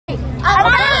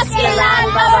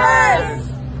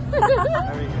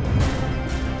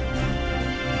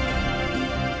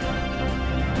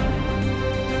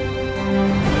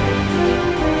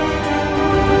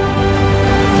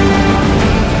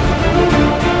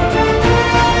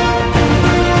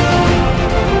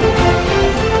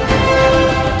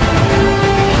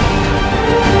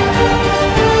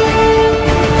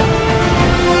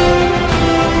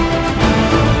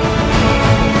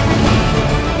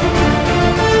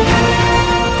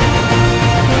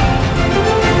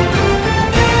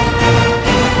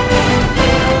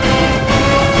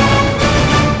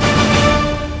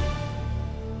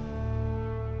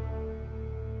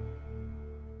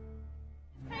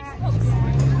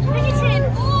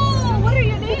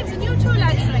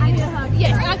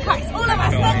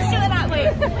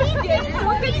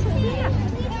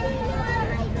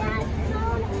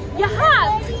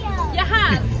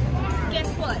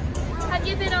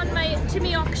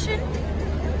ocean?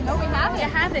 No, we haven't. You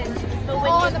haven't. But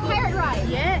when Oh, the pirate ride.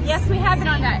 Yes. Yes, we have been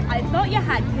on that. I thought you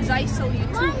had because I saw you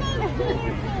too.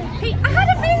 Hey, I had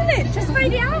a feeling just by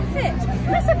the outfit.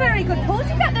 That's a very good pose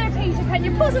you got there, Peter Pan.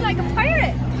 You're posing like a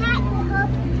pirate.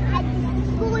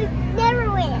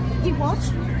 He what?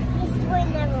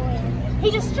 He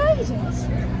destroyed it.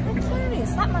 I'm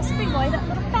curious. That must be why that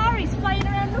little fairy's flying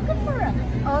around looking for him.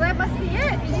 Oh, that must be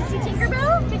it. Did you see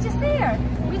Tinkerbell? Did you see her?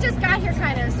 We just got here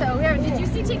kind of, so we haven't. Did you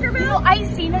see Tinkerbell? No, I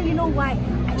seen her, you know why?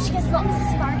 And she has lots of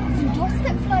sparkles and dust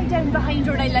that fly down behind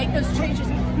her, and I like those treasures.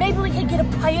 Maybe we could get a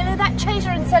pile of that treasure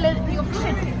and sell it at the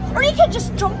auction. Or you could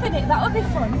just jump in it, that would be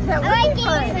fun. That would be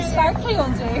fun. It's sparkly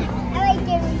under. I like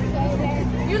giving treasure.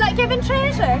 You like giving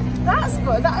treasure? That's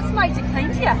good, that's mighty kind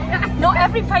of you. Not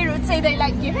every pirate would say they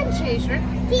like giving treasure.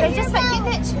 They just like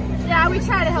getting it. Yeah, we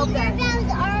try to help them.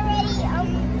 Tinkerbell's already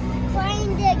trying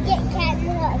to get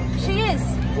Captain Hook. She is.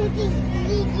 Since he's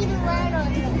sneaking around on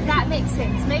him. That makes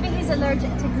sense. Maybe he's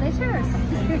allergic to glitter or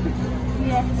something.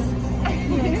 Yes.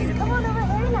 Yes. Come on over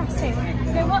here, lassie.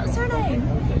 Now, what's her name?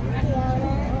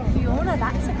 Fiona.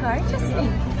 That's a gorgeous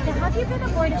name. Now, have you been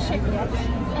aboard a ship yet?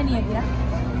 Any of you?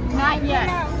 Not yet.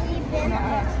 We've been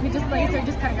on. We just like so we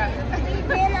just kind of got it. We've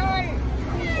been on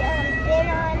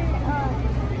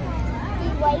the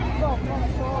white boat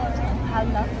before. How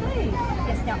lovely.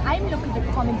 Yes, now I'm looking to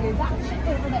commandeer that ship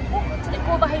over there. Oh, did it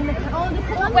go behind the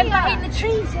went behind the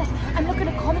trees, yes. I'm looking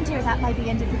to commandeer that by the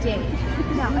end of the day.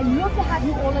 Now, I'd love to have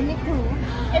you all in the crew.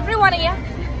 Every one of you.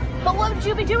 But what would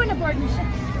you be doing aboard the ship?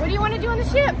 What do you want to do on the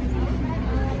ship?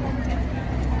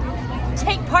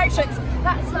 Take portraits.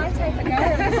 That's my type of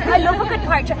girl. I love a good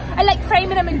portrait. I like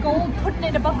framing them in gold, putting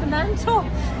it above the mantle.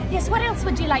 Yes, what else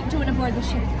would you like doing aboard the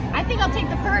ship? I think I'll take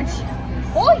the perch.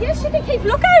 Oh yes, you can keep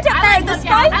lookout at there. The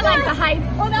sky. I like the height.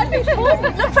 Oh, that'd be fun.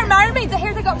 Look for mermaids. I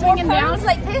hear they got more Swinging down pounds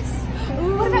like this.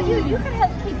 Ooh, what about you? You can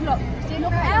help keep look. Do you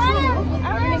look at I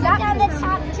want to look on the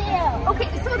top too. Okay,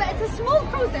 so it's a small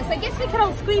process. I guess we can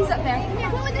all squeeze up there.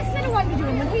 What would this little one be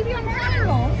doing? Would he be on the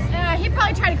cannonballs? He'd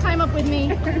probably try to climb up with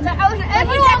me.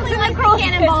 Everyone's in the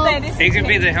cannonballs. He could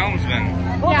be the helmsman.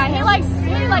 Yeah, he likes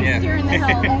steering the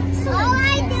helm. All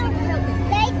I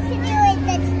like to do is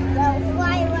just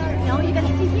fly around. No, you gotta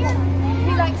stay here.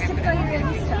 He likes to fly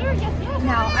around stuff.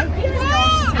 Now, I think we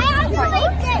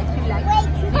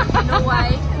No way.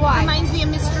 Why? Reminds me of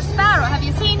Mr. Sparrow. Have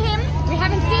you seen him? We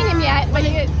haven't seen him yet, but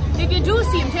If you do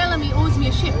see him, tell him he owes me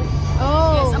a ship.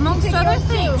 oh, Yes, amongst other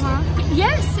things. Too, huh?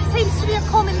 Yes, it seems to be a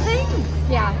common thing.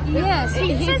 Yeah. Yes,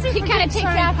 He kind of takes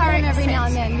after him every now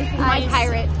and then. This is my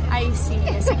pirate. I see.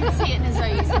 Yes, you can see it in his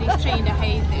eyes that he's trying to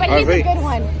hide it. But he's a good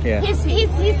one. Yeah. His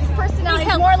personality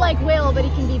is more like Will, but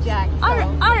he can be Jack. So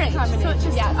All right. So it's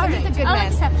just yeah, so he's a good I'll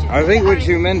man. accept it. I think what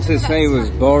you meant to say was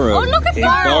borrowed. Oh, look at he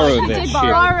borrowed. borrowed He that did ship.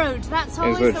 borrowed. That's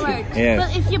always what the you- word. yes.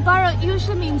 Well, if you borrow, it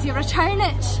usually means you return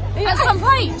it at some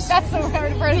point. That's the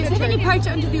word for Yes, it. then you part it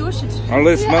under the ocean.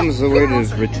 Unless mum's the word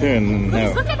is return. But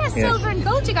No. look at that Yes. silver and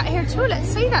gold you got here too. Let's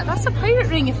see that. That's a pirate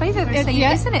ring if I've ever seen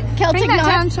it, isn't it? Celtic Bring that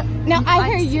down knots. to... Now, I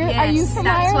hear you. Yes, Are you from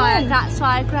Ireland? That's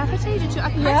why I gravitated to.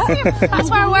 I can't see him. That's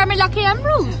why I wear my lucky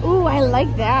emerald. Ooh, I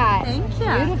like that. Thank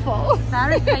you. Beautiful.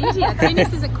 Very kind of you.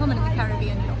 Kindness isn't common in the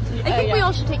Caribbean, you know. I think we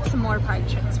all should take some more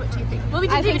portraits. What do you think? Well, we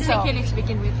didn't even take any to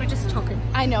begin with. We're just talking.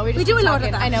 I know. We do a lot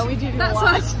of that. I know. We do. That's a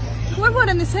lot. what. We're one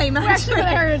and the same, Actually,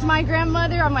 actually. heritage. My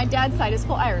grandmother on my dad's side is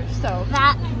full Irish, so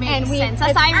That makes sense.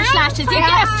 That's it's- Irish lashes. You get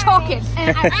us talking.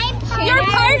 and You're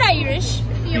part Irish.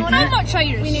 Fiona. I'm not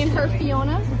Irish. We named her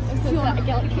Fiona. It's a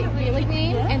Gaelic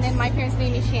name, and then my parents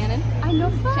named me Shannon. I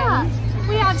love that.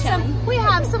 We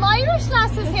have some Irish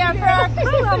lasses here for our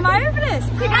crew. How marvellous.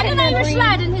 And an Irish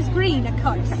lad in his green, of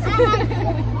course. I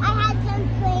had some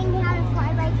training how to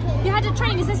fly by kids. You had to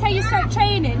train. Is this how you start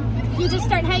training? You just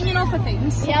start hanging off of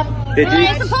things? Yep. Did Well, you?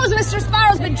 I suppose Mr.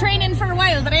 Sparrow's been training for a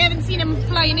while, but I haven't seen him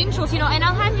flying intros, you know, and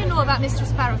I'll have you know about Mr.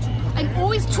 Sparrow too. I'm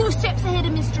always 2 steps ahead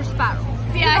of Mr. Sparrow.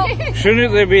 Yeah. You know,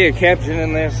 Shouldn't there be a captain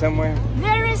in there somewhere?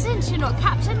 there isn't, you know,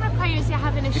 captain requires you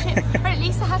having a ship, or at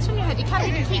least a hat on your head. You can't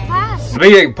even keep that. To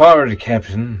be a pirate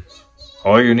captain,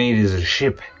 all you need is a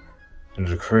ship and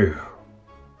a crew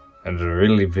and a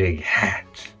really big hat.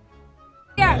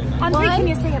 Yeah, on three, can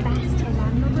you say a best to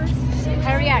land lubbers?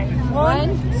 Hurry out. 1,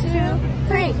 2,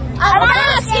 3.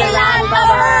 Alaskan land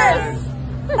lubbers!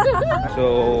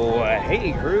 So,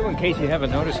 hey crew, in case you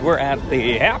haven't noticed, we're at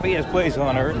the happiest place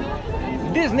on earth,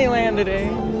 Disneyland today.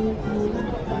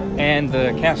 And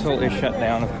the castle is shut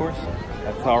down, of course.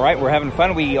 That's alright, we're having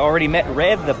fun. We already met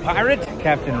Red, the pirate,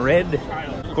 Captain Red.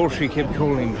 Of course, she kept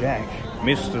calling Jack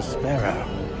Mr. Sparrow.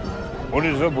 What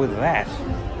is up with that?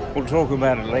 We'll talk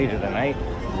about it later tonight.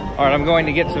 Alright, I'm going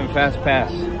to get some fast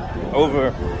pass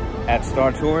over at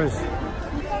Star Tours.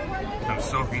 I'm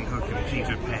stalking Hook and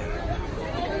Peter Pan.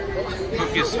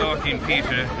 Hook is stalking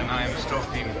Peter and I am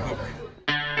stalking Hook.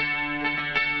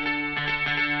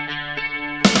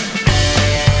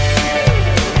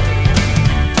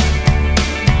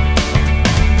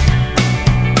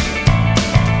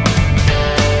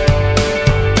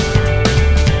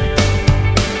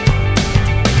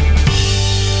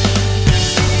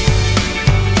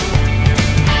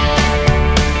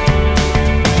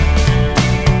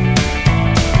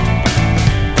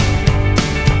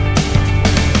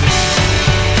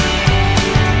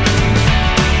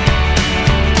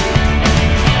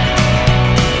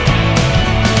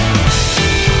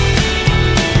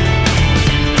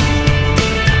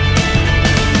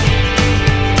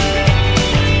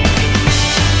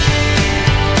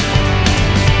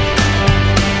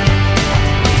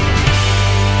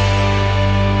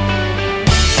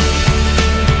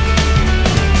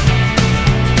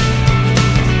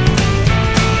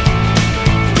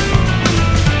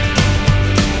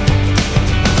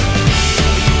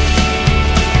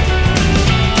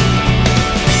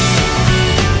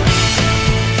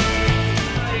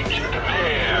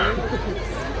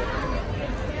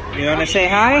 You want to say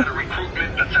hi? No?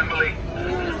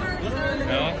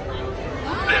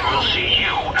 Then we'll see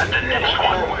you at the next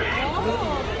one.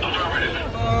 Affirmative.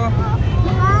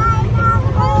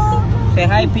 Say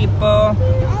hi, people.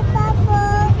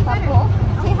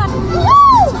 Say hi.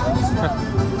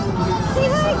 Say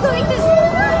hi, going to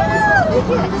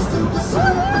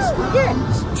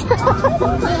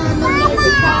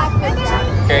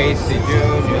Casey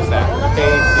June, is that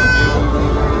Casey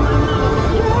June?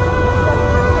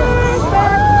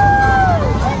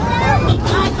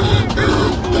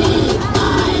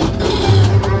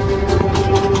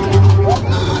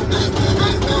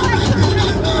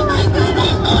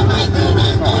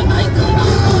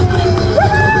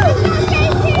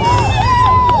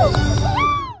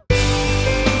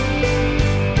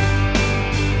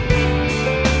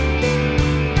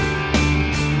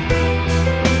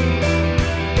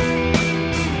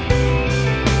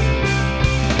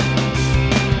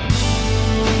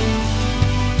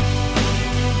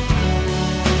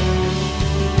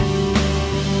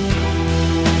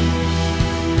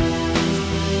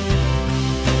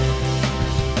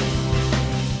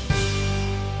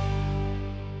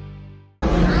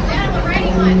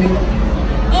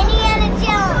 Indiana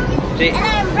Jones. And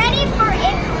I'm ready for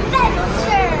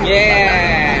adventure.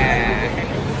 Yeah!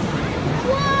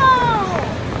 Whoa!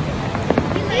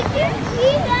 Did you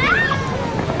see that?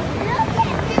 Look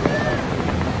at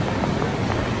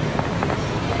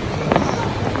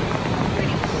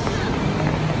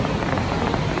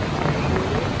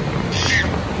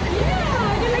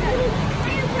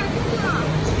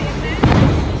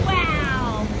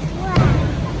Wow.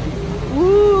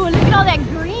 Ooh, look at all that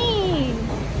green.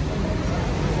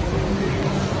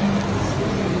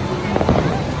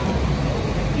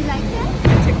 You like that?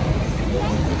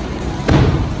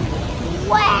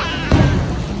 wow!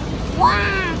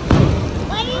 Wow!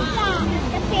 What is that?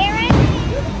 The parrot?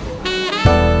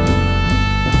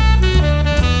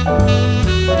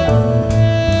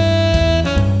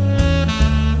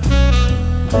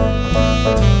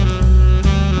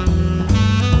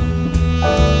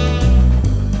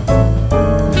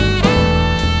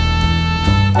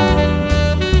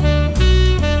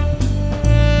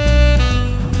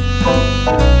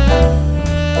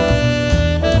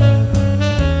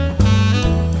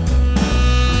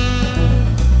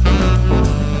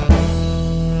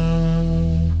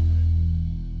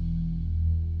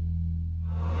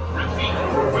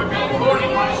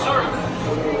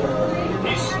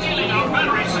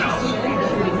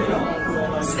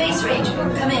 Space Ranger,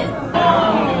 come in.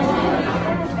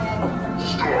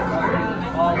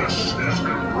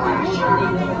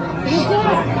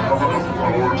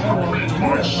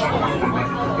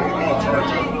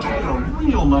 A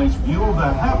real nice view of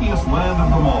the happiest land of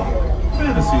them all,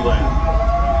 Fantasyland.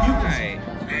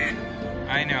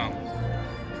 I know.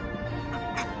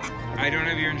 I don't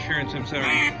have your insurance, I'm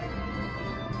sorry.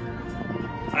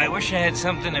 I wish I had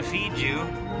something to feed you.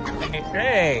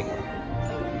 Hey!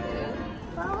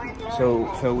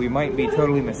 So we might be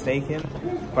totally mistaken,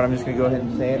 but I'm just gonna go ahead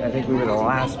and say it. I think we were the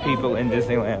last people in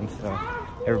Disneyland, so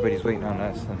everybody's waiting on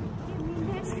us,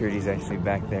 and security's actually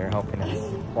back there helping us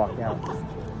walk out.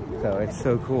 So it's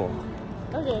so cool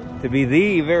to be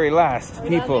the very last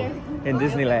people in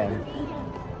Disneyland.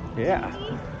 Yeah.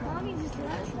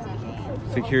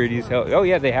 Security's help. Oh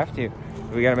yeah, they have to.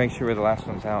 We gotta make sure we're the last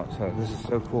ones out. So this is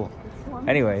so cool.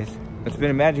 Anyways, it's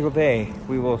been a magical day.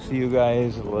 We will see you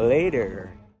guys later.